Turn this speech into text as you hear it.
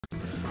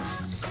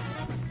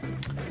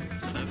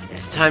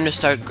It's time to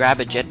start grab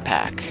a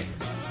jetpack.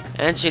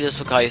 And she just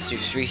will call you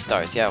 3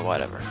 stars. Yeah,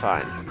 whatever.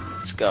 Fine.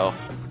 Let's go.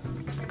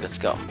 Let's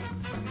go.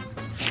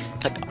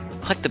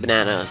 Collect the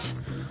bananas.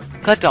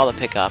 Collect all the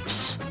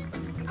pickups.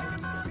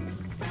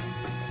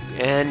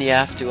 And you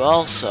have to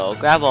also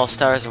grab all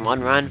stars in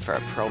one run for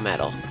a pro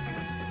medal.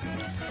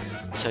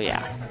 So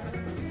yeah.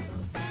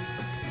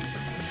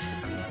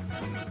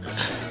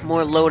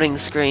 More loading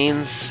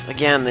screens.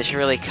 Again, they should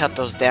really cut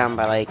those down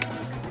by like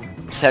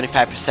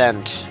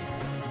 75%.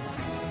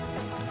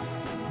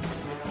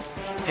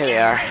 Here we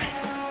are.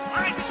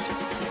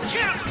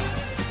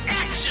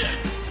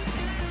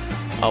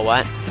 Oh,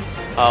 what?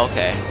 Oh,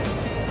 okay.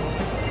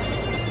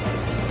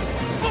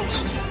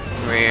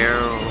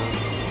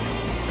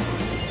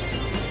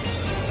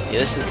 Yeah,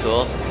 this is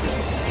cool.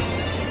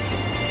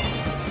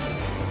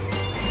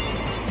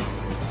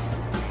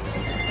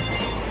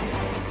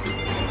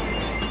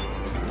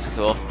 This is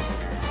cool.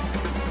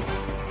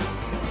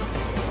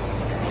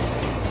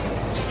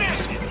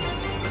 Smash it!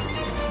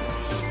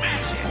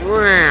 Smash it!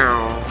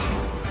 Wow.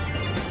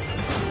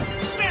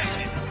 Smash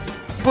it!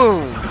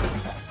 Boom.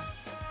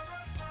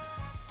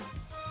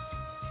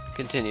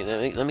 Continue.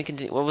 Let me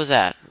continue. What was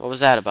that? What was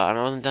that about?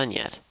 I wasn't done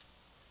yet.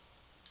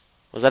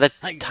 Was that a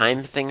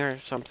time thing or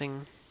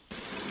something?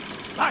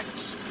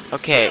 Lights!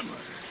 Okay.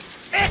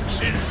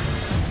 Action!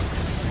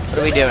 What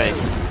are we doing?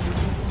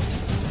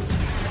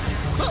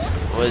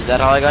 Was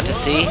that all I got to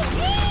see?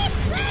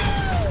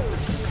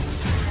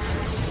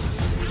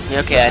 Yeah,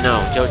 okay, I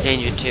know. Joe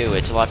Danger 2.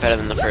 It's a lot better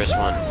than the first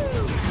one.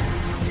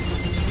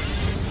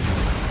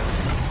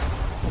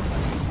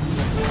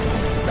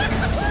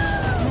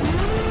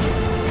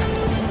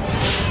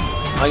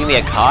 Oh, you can be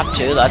a cop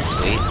too? That's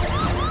sweet.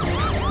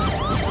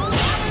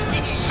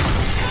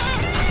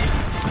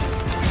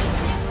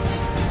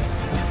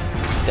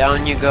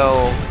 Down you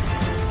go.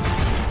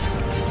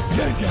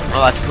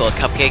 Oh, that's cool. A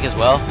cupcake as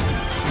well.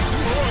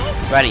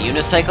 Ride a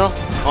unicycle?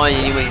 Oh,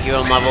 and you make your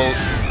own levels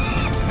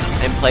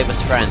and play with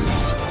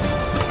friends.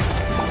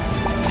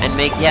 And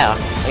make your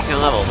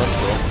own levels. That's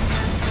cool.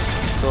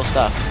 Cool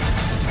stuff.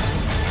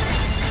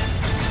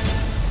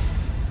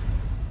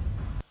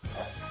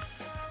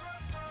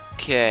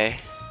 Okay.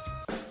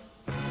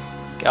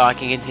 Oh, I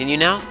can continue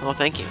now? Oh,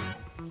 thank you.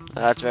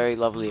 That's very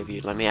lovely of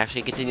you. Let me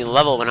actually continue the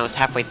level when I was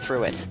halfway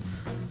through it.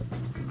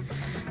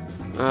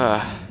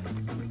 Ugh.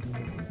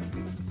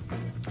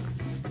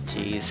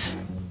 Jeez.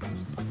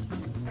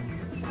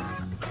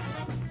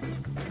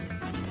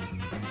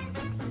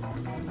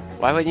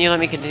 Why wouldn't you let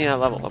me continue that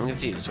level? I'm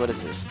confused. What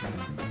is this?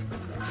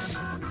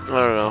 I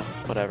don't know.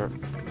 Whatever.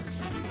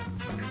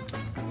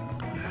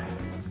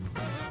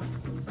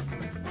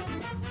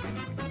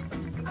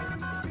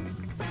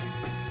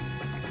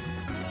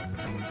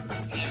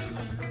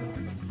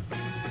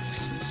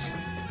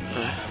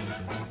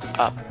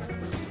 Up.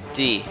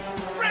 D.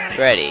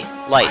 Ready.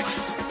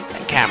 Lights.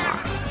 Camera.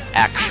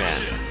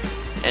 Action.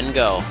 And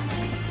go.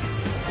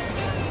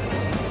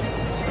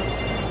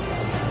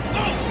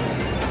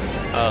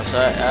 Oh,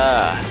 sorry.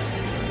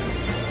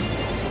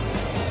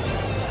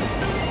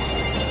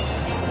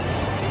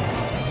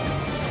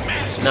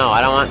 No,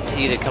 I don't want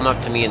you to come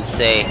up to me and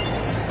say...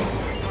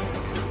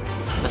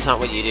 That's not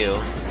what you do.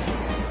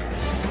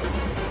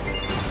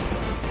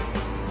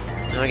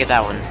 Let me get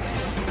that one.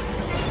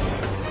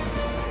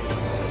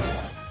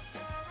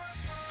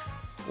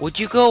 Would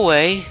you go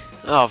away?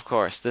 Oh, of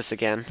course. This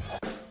again.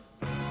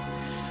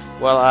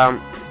 Well, I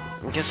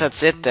guess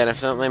that's it then. If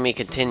they don't let me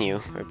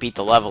continue. Or beat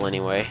the level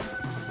anyway.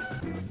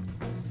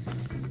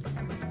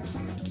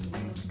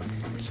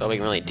 So we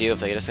can really do if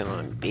they just gonna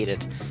let me beat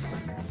it.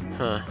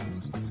 Huh.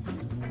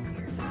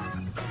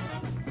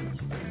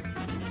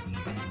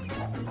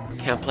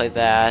 Can't play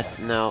that.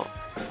 No.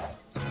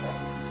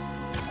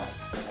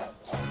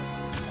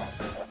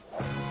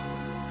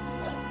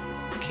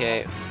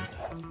 Okay.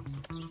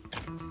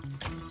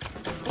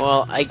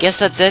 Well, I guess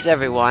that's it,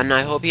 everyone.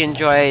 I hope you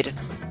enjoyed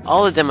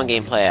all the demo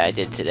gameplay I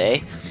did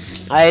today.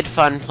 I had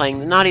fun playing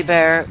the Naughty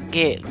Bear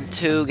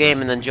 2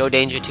 game and then Joe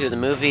Danger 2 the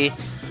movie.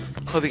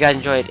 Hope you guys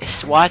enjoyed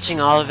watching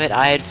all of it.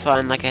 I had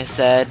fun, like I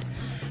said.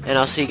 And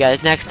I'll see you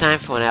guys next time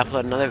for when I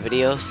upload another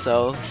video.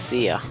 So,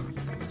 see ya.